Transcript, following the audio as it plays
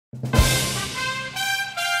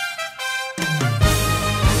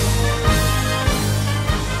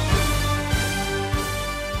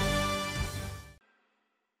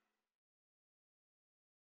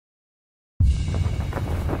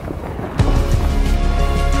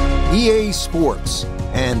EA Sports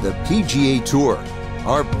and the PGA Tour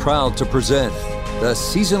are proud to present the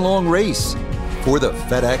season-long race for the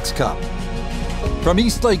FedEx Cup. From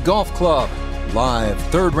Eastlake Golf Club, live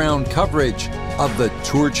third-round coverage of the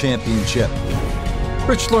Tour Championship.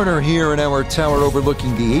 Rich Lerner here in our tower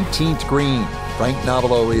overlooking the 18th green. Frank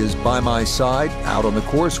Novelo is by my side. Out on the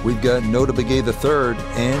course, we've got Nota Begay III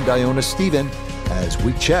and Iona Stephen as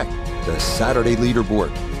we check the Saturday leaderboard.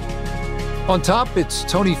 On top, it's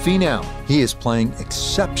Tony Finau. He is playing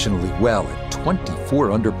exceptionally well at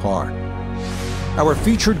 24 under par. Our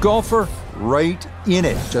featured golfer, right in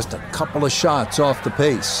it, just a couple of shots off the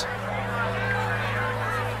pace.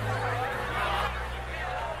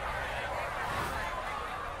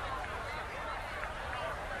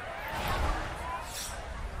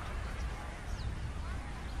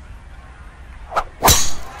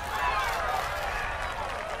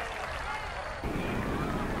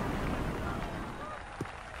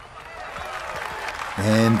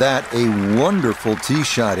 And that a wonderful tee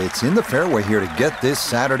shot. It's in the fairway here to get this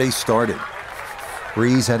Saturday started.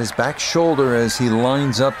 Breeze at his back shoulder as he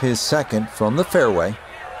lines up his second from the fairway.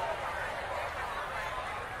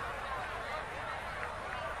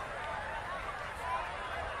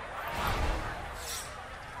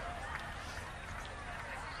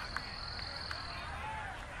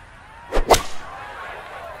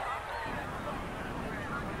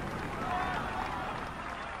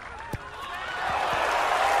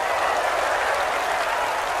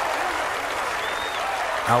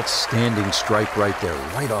 Outstanding strike right there,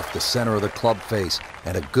 right off the center of the club face,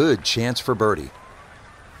 and a good chance for birdie.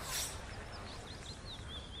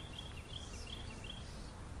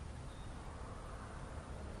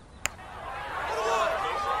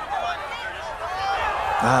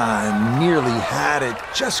 Nearly had it,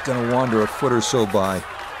 just going to wander a foot or so by.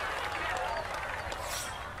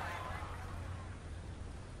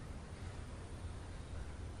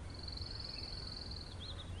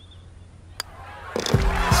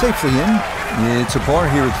 Safely in. It's a par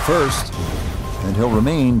here at first, and he'll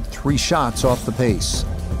remain 3 shots off the pace.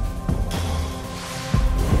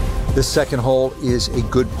 This second hole is a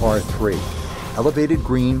good par 3. Elevated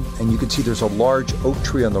green, and you can see there's a large oak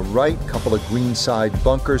tree on the right, couple of greenside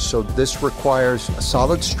bunkers, so this requires a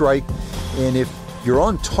solid strike, and if you're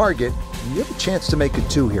on target, you have a chance to make a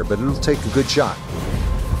 2 here, but it'll take a good shot.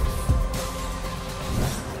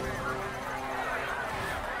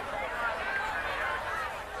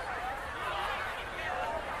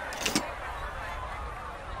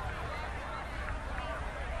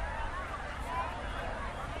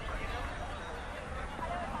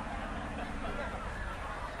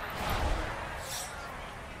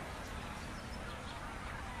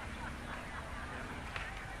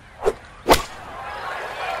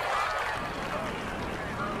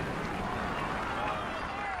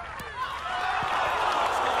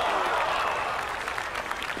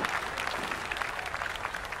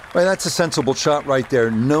 Well, that's a sensible shot right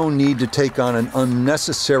there. No need to take on an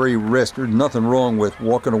unnecessary risk. There's nothing wrong with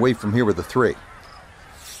walking away from here with a 3.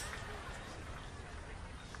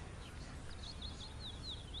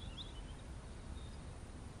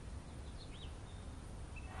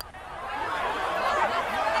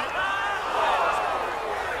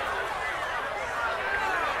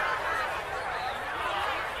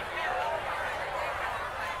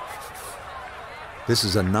 This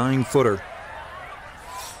is a 9-footer.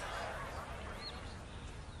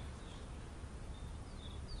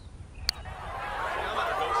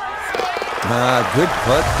 Good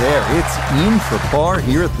putt there. It's in for par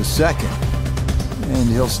here at the second. And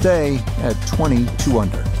he'll stay at 22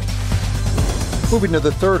 under. Moving to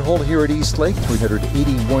the third hole here at Eastlake,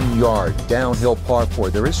 381-yard downhill par 4.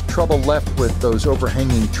 There is trouble left with those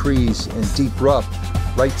overhanging trees and deep rough.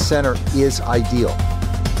 Right center is ideal.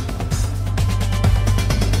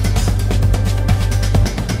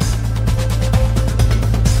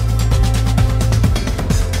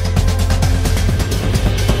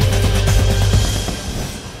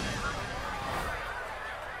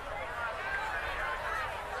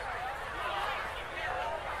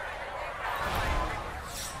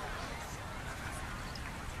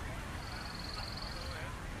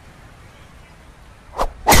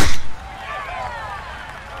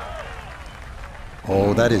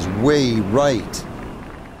 Oh, that is way right.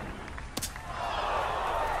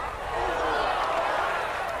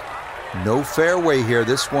 No fairway here.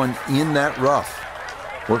 This one in that rough.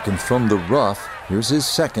 Working from the rough. Here's his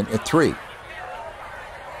second at 3.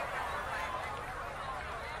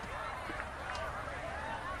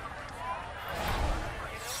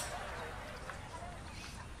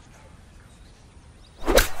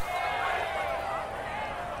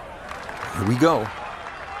 Here we go.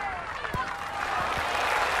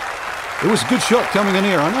 It was a good shot coming in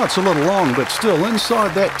here. I know it's a little long, but still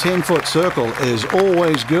inside that 10-foot circle is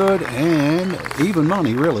always good and even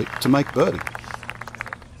money, really, to make birdie.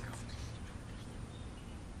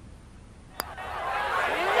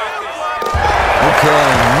 Okay,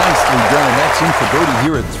 nicely done. That's in for birdie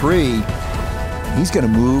here at 3. He's going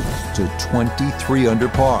to move to 23 under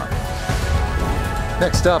par.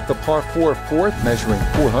 Next up, the par 4 fourth, measuring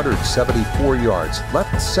 474 yards.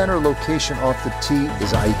 Left center location off the tee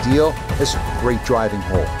is ideal. It's a great driving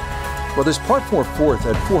hole. Well, this par 4 fourth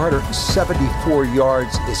at 474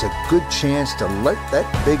 yards is a good chance to let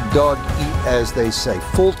that big dog eat, as they say.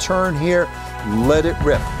 Full turn here, let it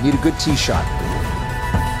rip. Need a good tee shot.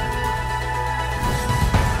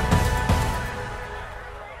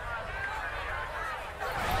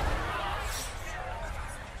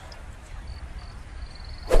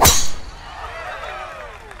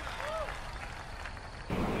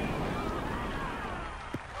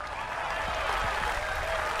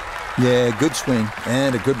 Yeah, good swing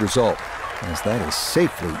and a good result, as that is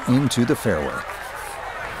safely into the fairway.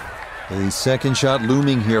 The second shot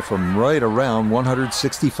looming here from right around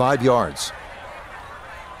 165 yards.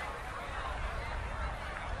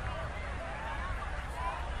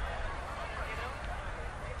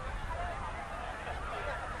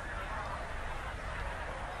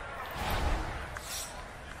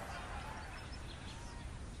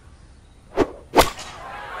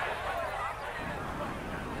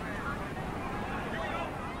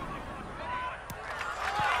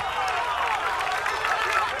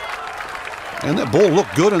 And that ball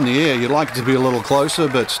looked good in the air. You'd like it to be a little closer,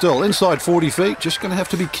 but still inside 40 feet. Just going to have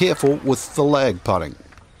to be careful with the lag putting.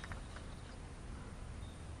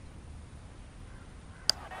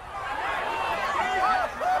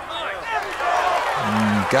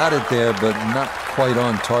 Got it there, but not quite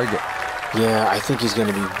on target. Yeah, I think he's going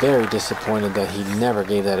to be very disappointed that he never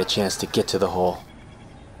gave that a chance to get to the hole.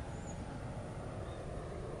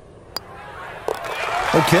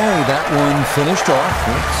 Okay, that one finished off.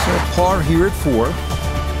 It's a par here at 4,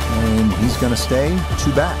 and he's going to stay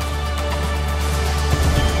 2 back.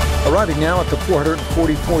 Arriving now at the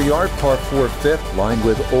 444-yard par 4 fifth, lined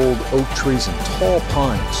with old oak trees and tall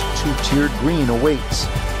pines. 2-tiered green awaits.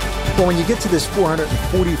 Well, when you get to this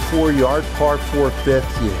 444-yard par 4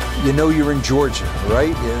 fifth, you know you're in Georgia,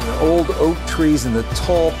 right? And old oak trees and the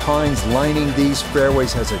tall pines lining these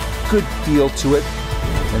fairways has a good feel to it.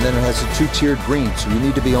 And then it has a 2-tiered green, so you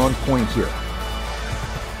need to be on point here.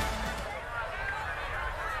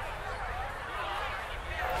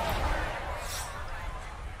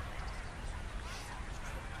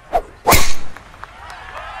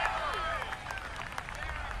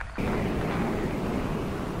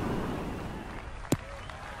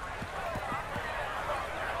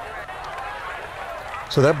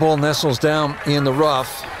 So that ball nestles down in the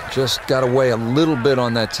rough. Just got to weigh a little bit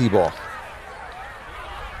on that tee ball.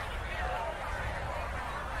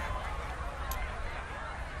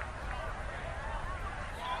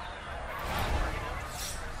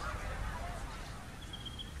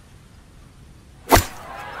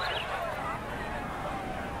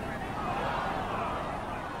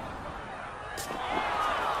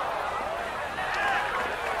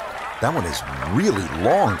 That one is really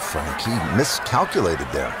long, Frank. He miscalculated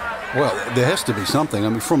there. Well, there has to be something. I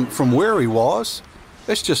mean, from where he was,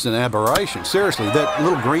 that's just an aberration. Seriously, that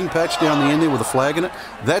little green patch down the end there with a flag in it,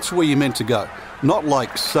 that's where you're meant to go. Not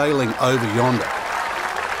like sailing over yonder.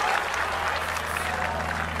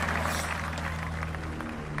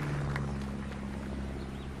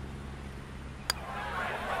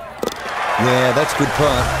 Yeah, that's good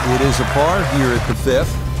putt. It is a par here at the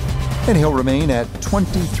 5th. And he'll remain at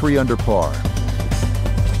 23 under par.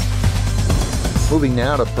 Moving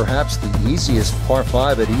now to perhaps the easiest par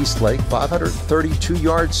 5 at East Lake, 532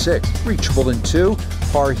 yard 6, reachable in 2.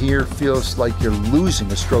 Par here feels like you're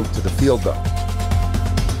losing a stroke to the field though.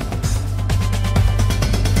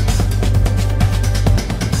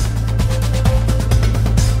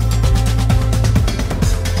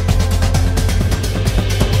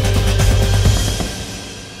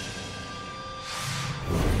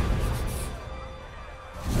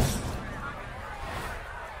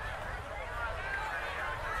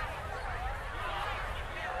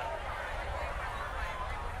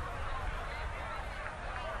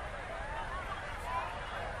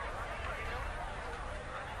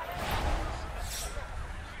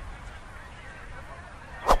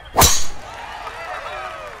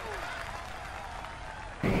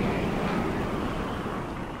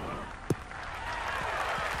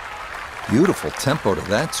 Beautiful tempo to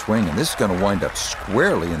that swing, and this is going to wind up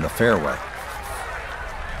squarely in the fairway.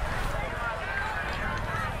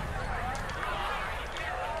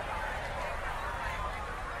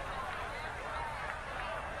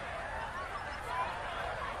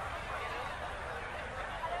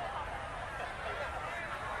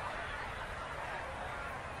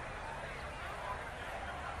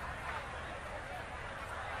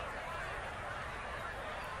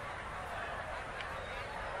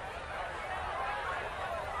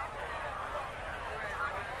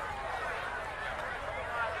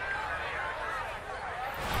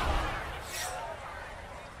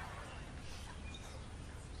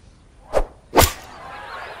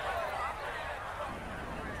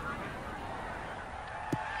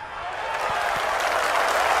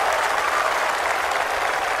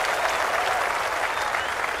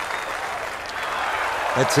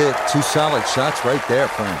 That's it. 2 solid shots right there,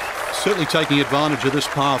 Frank. Certainly taking advantage of this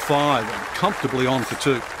par 5 and comfortably on for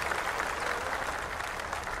 2.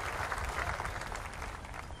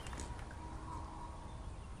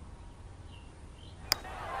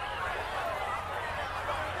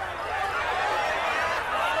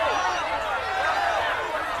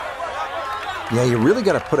 Yeah, you really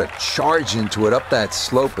got to put a charge into it up that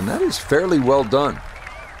slope, and that is fairly well done.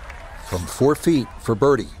 From 4 feet for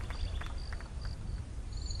birdie.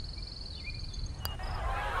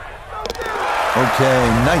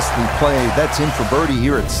 Okay, nicely played. That's in for birdie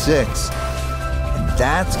here at 6. And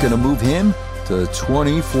that's going to move him to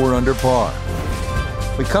 24 under par.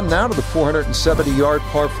 We come now to the 470-yard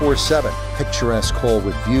par 4-7. Picturesque hole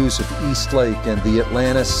with views of East Lake and the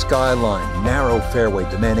Atlanta skyline. Narrow fairway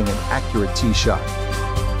demanding an accurate tee shot.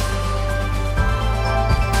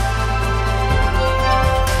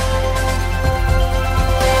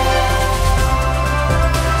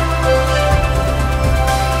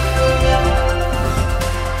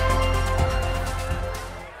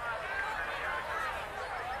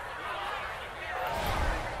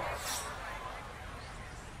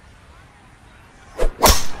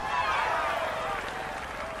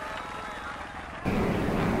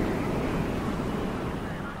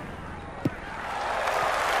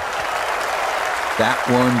 That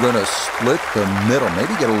one going to split the middle.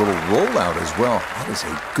 Maybe get a little rollout as well. That is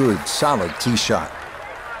a good, solid tee shot.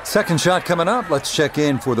 Second shot coming up. Let's check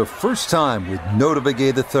in for the first time with Notah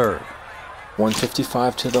Begay III.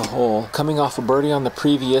 155 to the hole. Coming off a birdie on the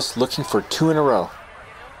previous, looking for 2 in a row.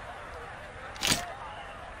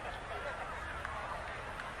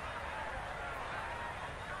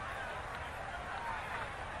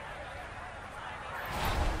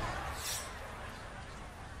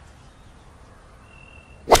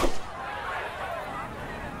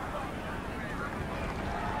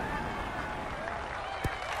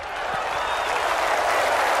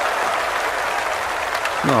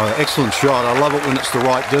 Oh, excellent shot. I love it when it's the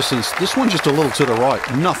right distance. This one just a little to the right.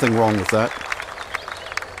 Nothing wrong with that.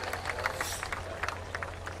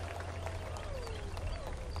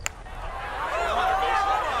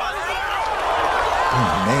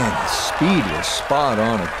 Oh, man, the speed was spot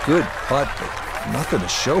on. A good putt, but nothing to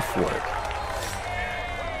show for it.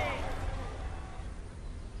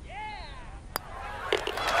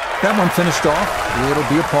 That one finished off. It'll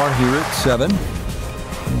be a par here at 7.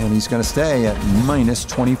 And he's going to stay at minus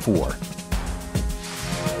 24.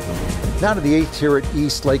 Now to the 8th here at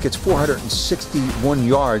East Lake. It's 461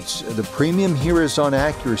 yards. The premium here is on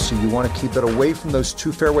accuracy. You want to keep it away from those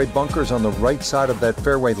 2 fairway bunkers on the right side of that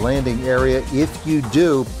fairway landing area. If you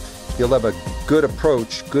do, you'll have a good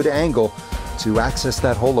approach, good angle to access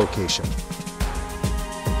that hole location.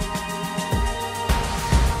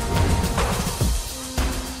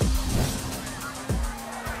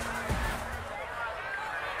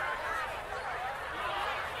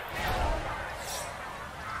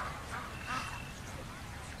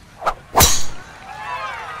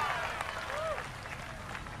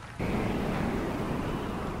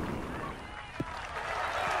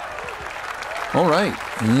 All right,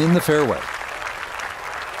 in the fairway.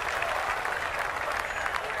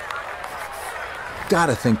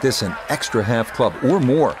 Gotta think this an extra half club or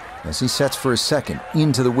more as he sets for his second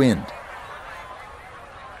into the wind.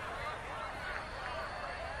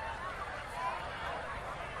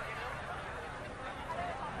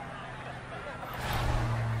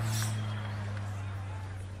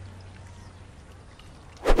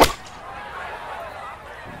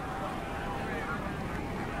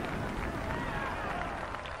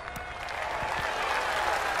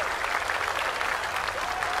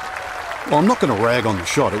 Well, I'm not going to rag on the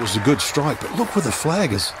shot. It was a good strike, but look where the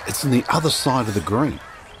flag is. It's on the other side of the green.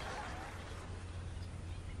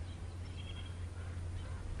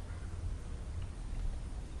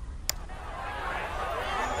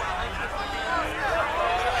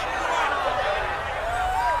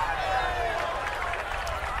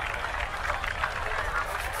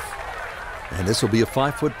 And this will be a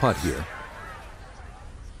 5-foot putt here.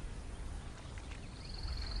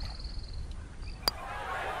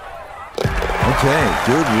 Okay,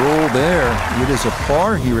 good roll there. It is a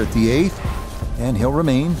par here at the 8th, and he'll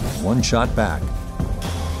remain 1 shot back.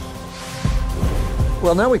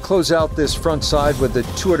 Well, now we close out this front side with the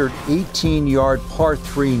 218-yard par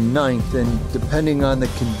 3 9th, and depending on the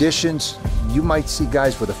conditions, you might see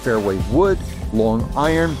guys with a fairway wood, long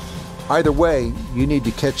iron. Either way, you need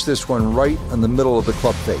to catch this one right in the middle of the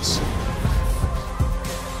club face.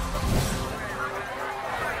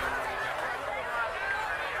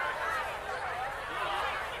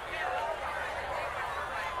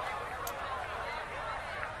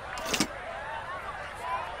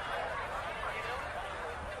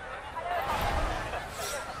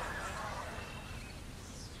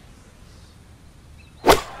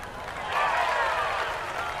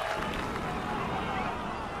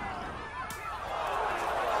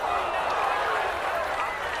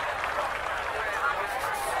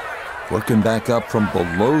 Working back up from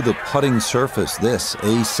below the putting surface. This,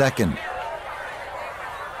 a second.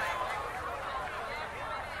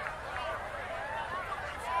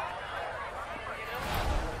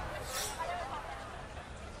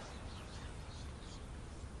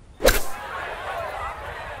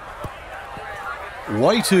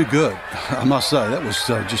 Way too good, I must say. That was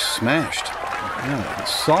just smashed. Yeah,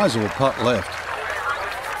 sizable putt left.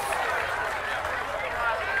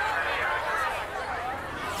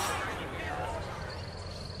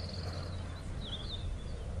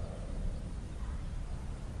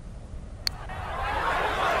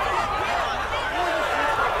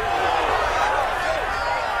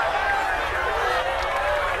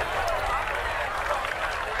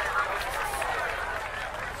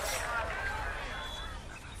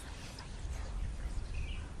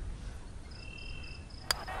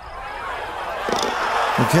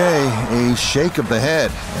 Okay, a shake of the head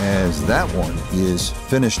as that one is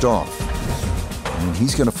finished off. And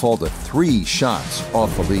he's going to fall to 3 shots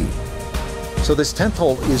off the lead. So this 10th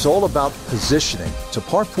hole is all about positioning. To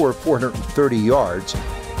par 4 at 430 yards,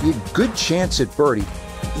 you have a good chance at birdie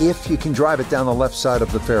if you can drive it down the left side of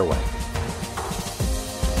the fairway.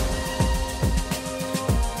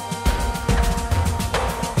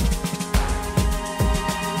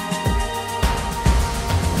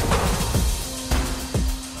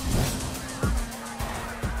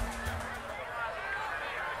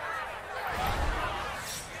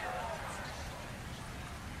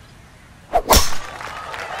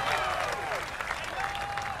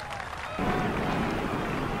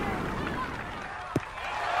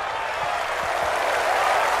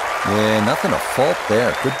 Yeah, nothing to fault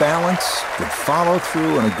there. Good balance, good follow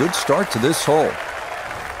through, and a good start to this hole.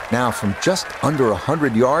 Now from just under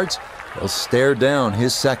 100 yards, he'll stare down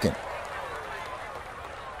his second.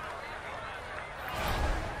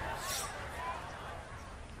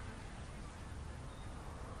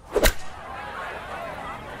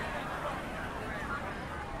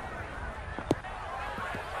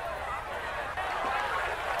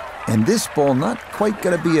 And this ball not quite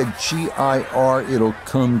going to be a GIR. It'll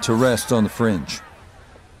come to rest on the fringe.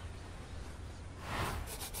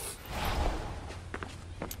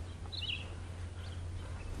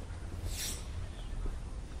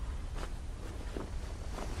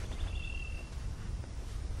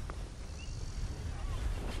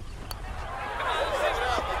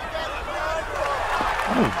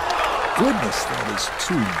 Oh, goodness, that is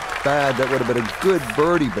too bad. That would have been a good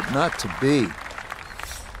birdie, but not to be.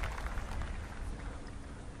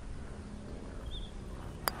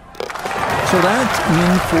 So that's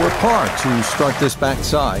in for par to start this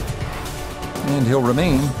backside. And he'll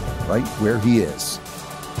remain right where he is.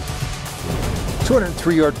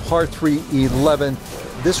 203-yard par 3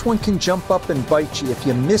 11th. This one can jump up and bite you. If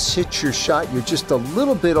you miss-hit your shot, you're just a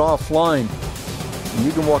little bit offline, and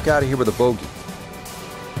you can walk out of here with a bogey.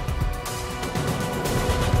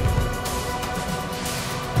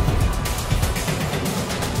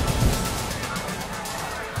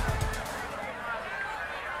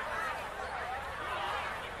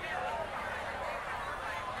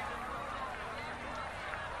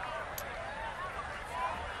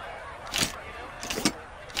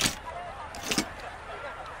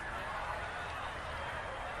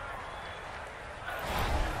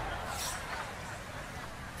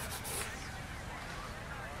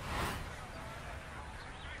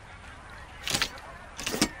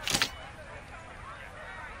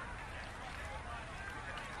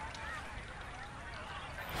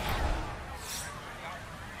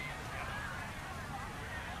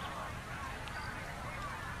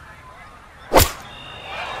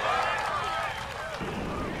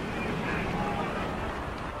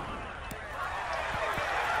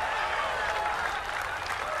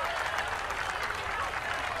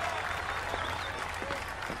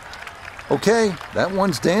 Okay, that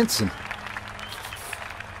one's dancing.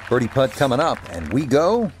 Birdie putt coming up, and we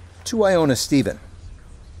go to Iona Stephen.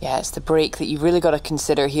 Yeah, it's the break that you've really got to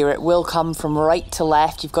consider here. It will come from right to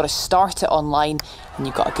left. You've got to start it on line, and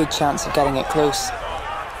you've got a good chance of getting it close.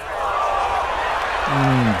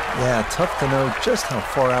 Yeah, tough to know just how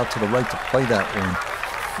far out to the right to play that one.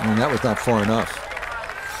 I mean, that was not far enough.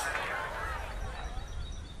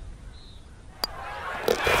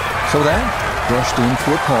 So that brushed in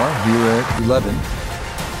for a par here at 11,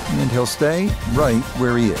 and he'll stay right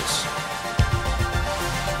where he is.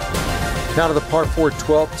 Now to the par 4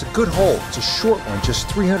 12. It's a good hole. It's a short one, just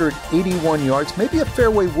 381 yards, maybe a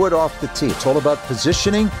fairway wood off the tee. It's all about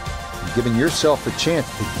positioning and giving yourself a chance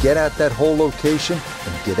to get at that hole location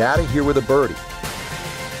and get out of here with a birdie.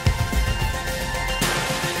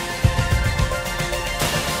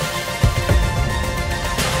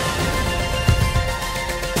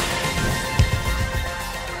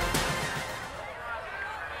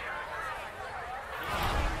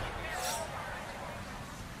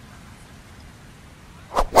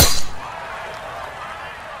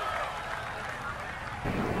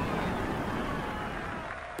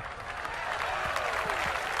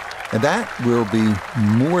 And that will be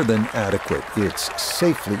more than adequate. It's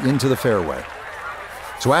safely into the fairway.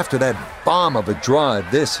 So after that bomb of a drive,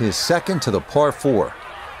 this is second to the par 4.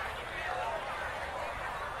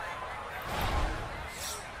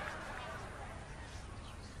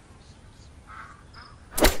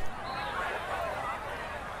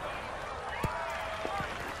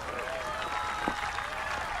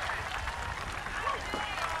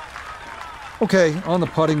 Okay, on the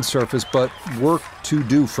putting surface, but work to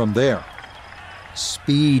do from there.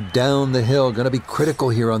 Speed down the hill, going to be critical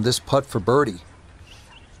here on this putt for birdie.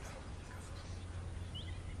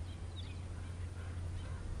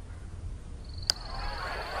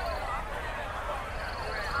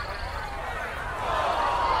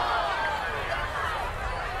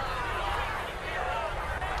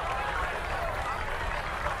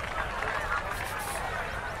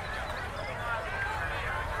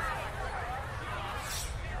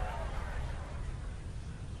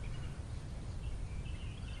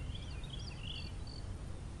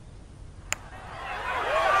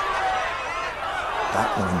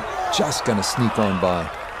 That one just going to sneak on by.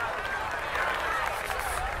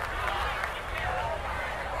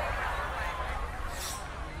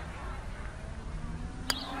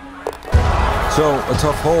 So a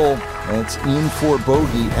tough hole. It's in for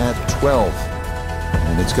bogey at 12.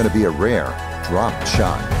 And it's going to be a rare drop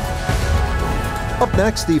shot. Up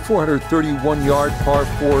next, the 431-yard par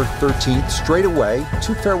 4 13th straightaway.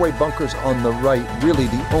 2 fairway bunkers on the right, really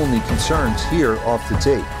the only concerns here off the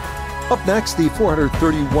tee. Up next, the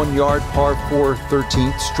 431-yard par 4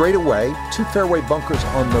 13th straightaway. 2 fairway bunkers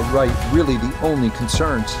on the right, really the only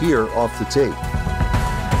concerns here off the tee.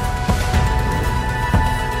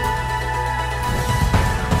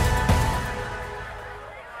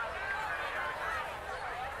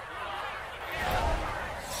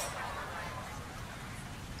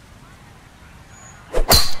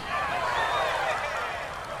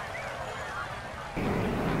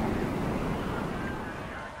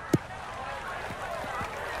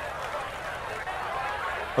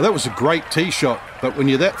 Well, that was a great tee shot, but when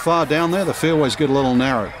you're that far down there, the fairways get a little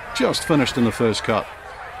narrow. Just finished in the first cut.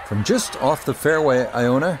 From just off the fairway,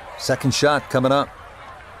 Iona, second shot coming up.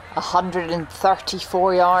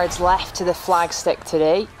 134 yards left to the flagstick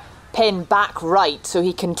today. Pin back right so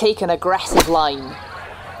he can take an aggressive line.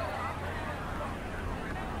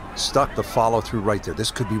 Stuck the follow through right there. This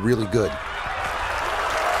could be really good.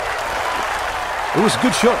 It was a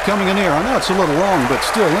good shot coming in here. I know it's a little long, but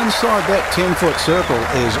still inside that 10-foot circle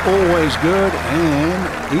is always good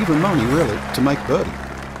and even money, really, to make birdie.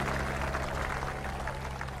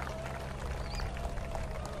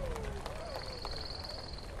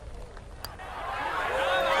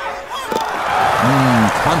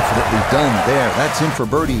 Confidently done there. That's in for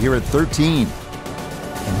birdie here at 13.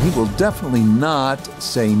 And he will definitely not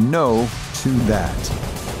say no to that.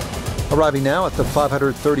 Arriving now at the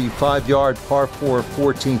 535-yard par 4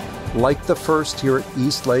 14th. Like the first here at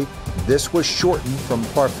East Lake, this was shortened from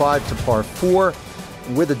par 5 to par 4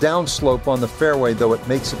 with a downslope on the fairway, though it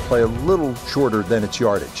makes it play a little shorter than its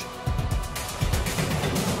yardage.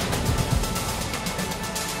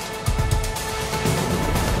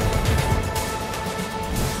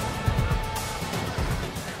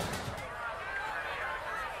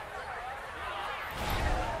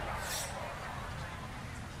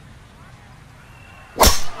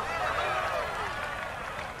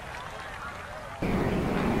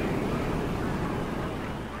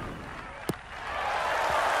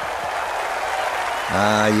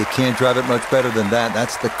 You can't drive it much better than that.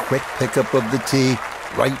 That's the quick pickup of the tee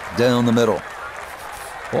right down the middle.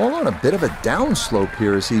 Ball on a bit of a downslope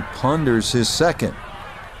here as he ponders his second.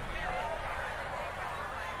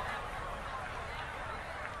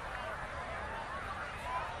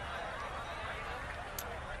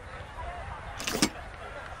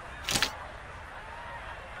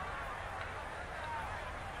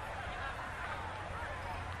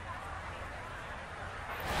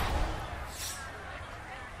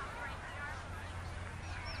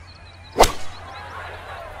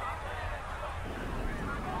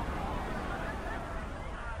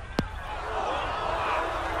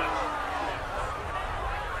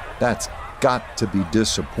 That's got to be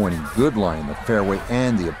disappointing. Good lie in the fairway,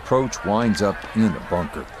 and the approach winds up in the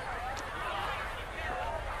bunker.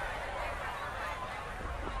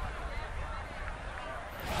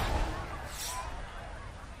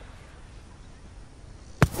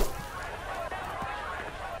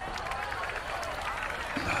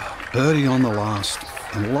 Birdie on the last,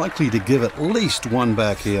 and likely to give at least one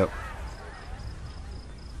back here.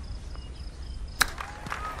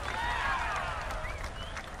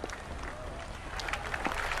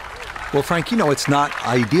 Well, Frank, you know it's not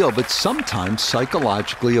ideal, but sometimes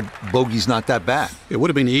psychologically a bogey's not that bad. It would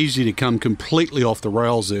have been easy to come completely off the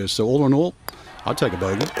rails there. So all in all, I'd take a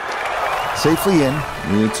bogey. Safely in.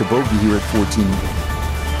 It's a bogey here at 14.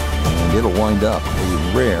 And it'll wind up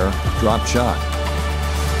a rare drop shot.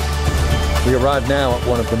 We arrive now at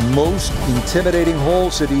one of the most intimidating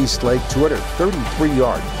holes at East Lake.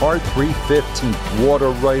 233-yard, par 3 15th, water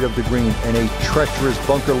right of the green, and a treacherous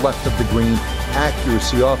bunker left of the green.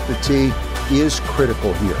 Accuracy off the tee is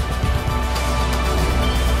critical here.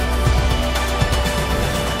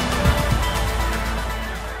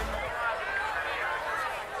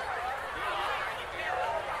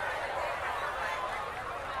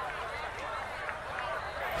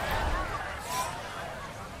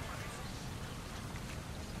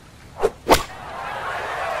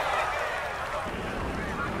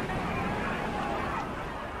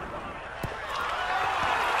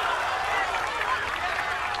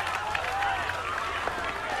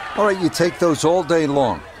 All right, you take those all day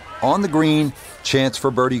long. On the green, chance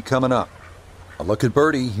for birdie coming up. A look at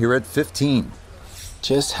birdie here at 15.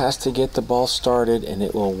 Just has to get the ball started and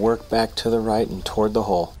it will work back to the right and toward the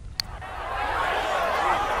hole.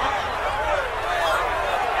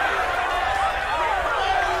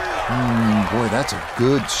 Boy, that's a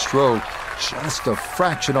good stroke. Just a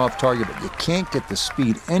fraction off target, but you can't get the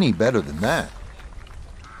speed any better than that.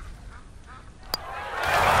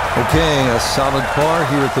 Okay, a solid par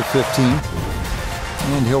here at the 15th,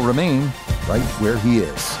 and he'll remain right where he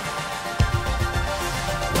is.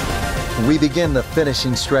 We begin the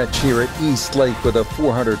finishing stretch here at East Lake with a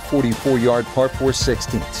 444-yard par 4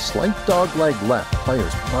 16th. Slight dogleg left.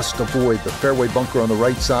 Players must avoid the fairway bunker on the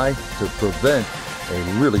right side to prevent a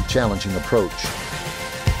really challenging approach.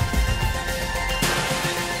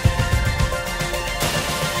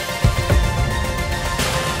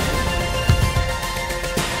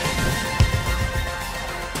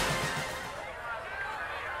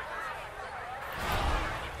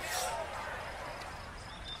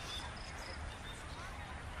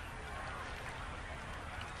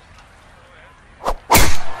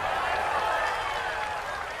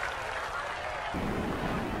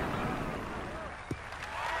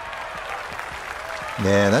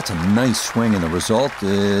 Yeah, that's a nice swing, and the result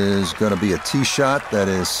is going to be a tee shot that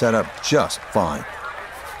is set up just fine.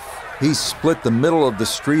 He split the middle of the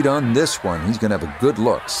street on this one. He's going to have a good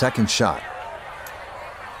look. Second shot.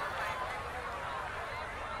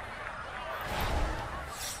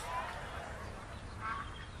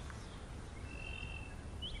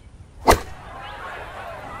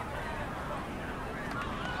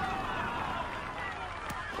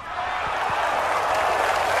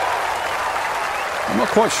 I'm not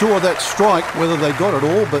quite sure of that strike, whether they got it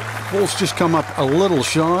all, but ball's just come up a little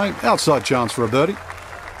shy. Outside chance for a birdie.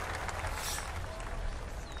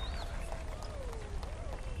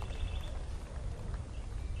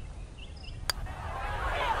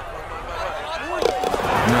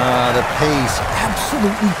 The pace,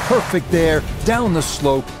 absolutely perfect there. Down the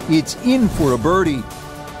slope, it's in for a birdie.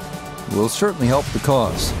 Will certainly help the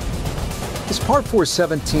cause. This par 4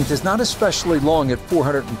 17th is not especially long at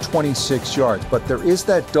 426 yards, but there is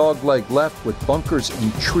that dog leg left with bunkers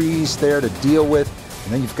and trees there to deal with,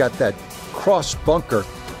 and then you've got that cross bunker.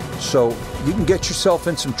 So you can get yourself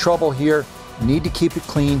in some trouble here. You need to keep it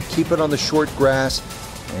clean, keep it on the short grass,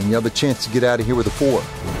 and you have a chance to get out of here with a 4.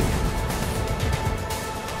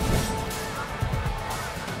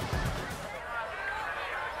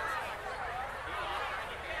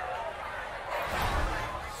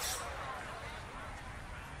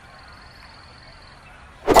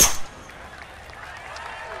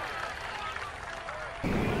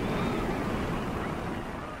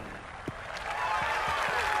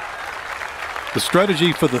 The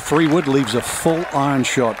strategy for the 3-wood leaves a full iron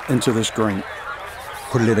shot into this green.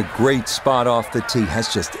 Put it in a great spot off the tee.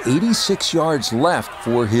 Has just 86 yards left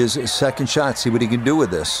for his second shot. See what he can do with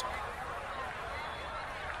this.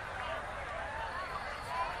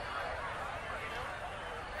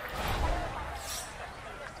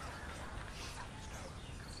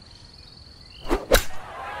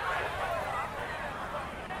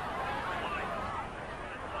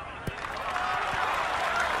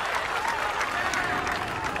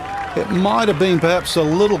 It might have been perhaps a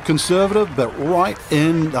little conservative, but right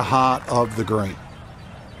in the heart of the green.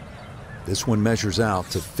 This one measures out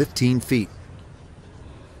to 15 feet.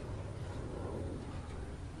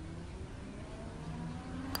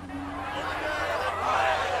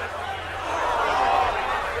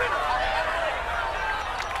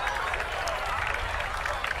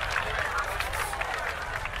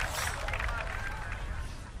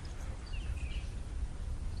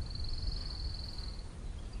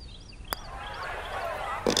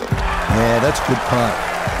 That's a good putt.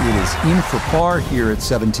 It is in for par here at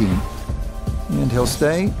 17. And he'll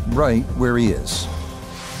stay right where he is.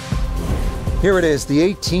 Here it is, the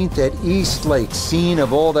 18th at East Lake, scene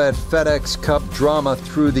of all that FedEx Cup drama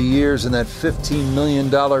through the years and that $15 million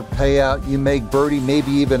payout. You make birdie,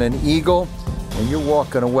 maybe even an eagle, and you're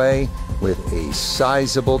walking away with a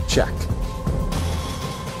sizable check.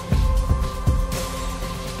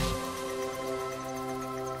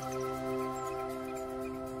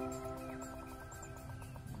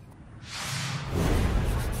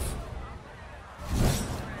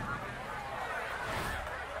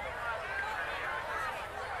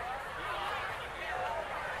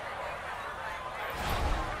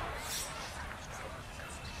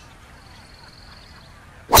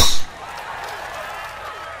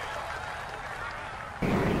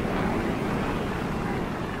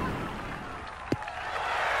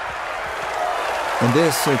 And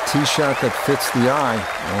this, a tee shot that fits the eye,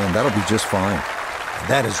 and that'll be just fine.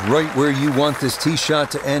 That is right where you want this tee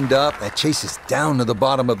shot to end up. That chases down to the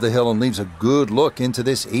bottom of the hill and leaves a good look into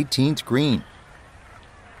this 18th green.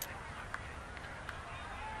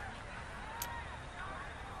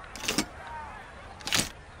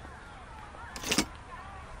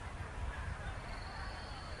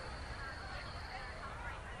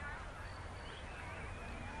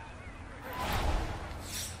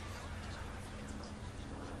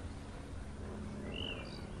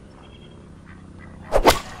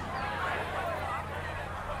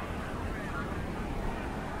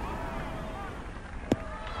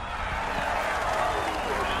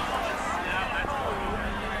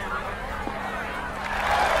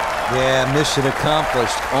 Yeah, mission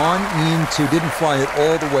accomplished. On into, didn't fly it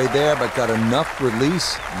all the way there, but got enough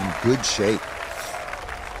release in good shape.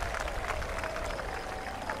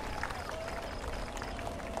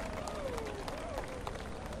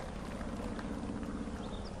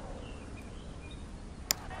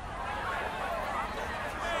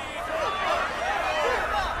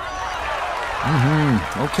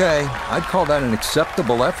 Okay, I'd call that an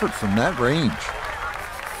acceptable effort from that range.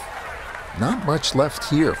 Not much left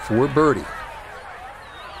here for birdie.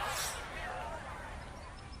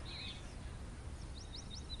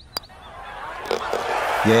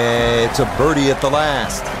 Yeah, it's a birdie at the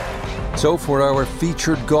last. So for our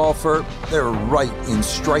featured golfer, they're right in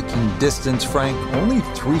striking distance, Frank. Only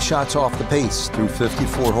 3 shots off the pace through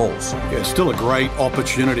 54 holes. Yeah, still a great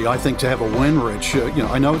opportunity, I think, to have a win, Rich.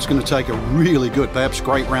 I know it's going to take a really good, perhaps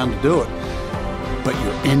great round to do it, but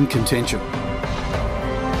you're in contention.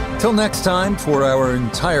 Till next time, for our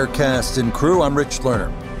entire cast and crew, I'm Rich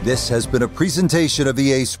Lerner. This has been a presentation of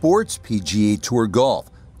EA Sports PGA Tour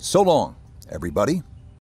Golf. So long, everybody.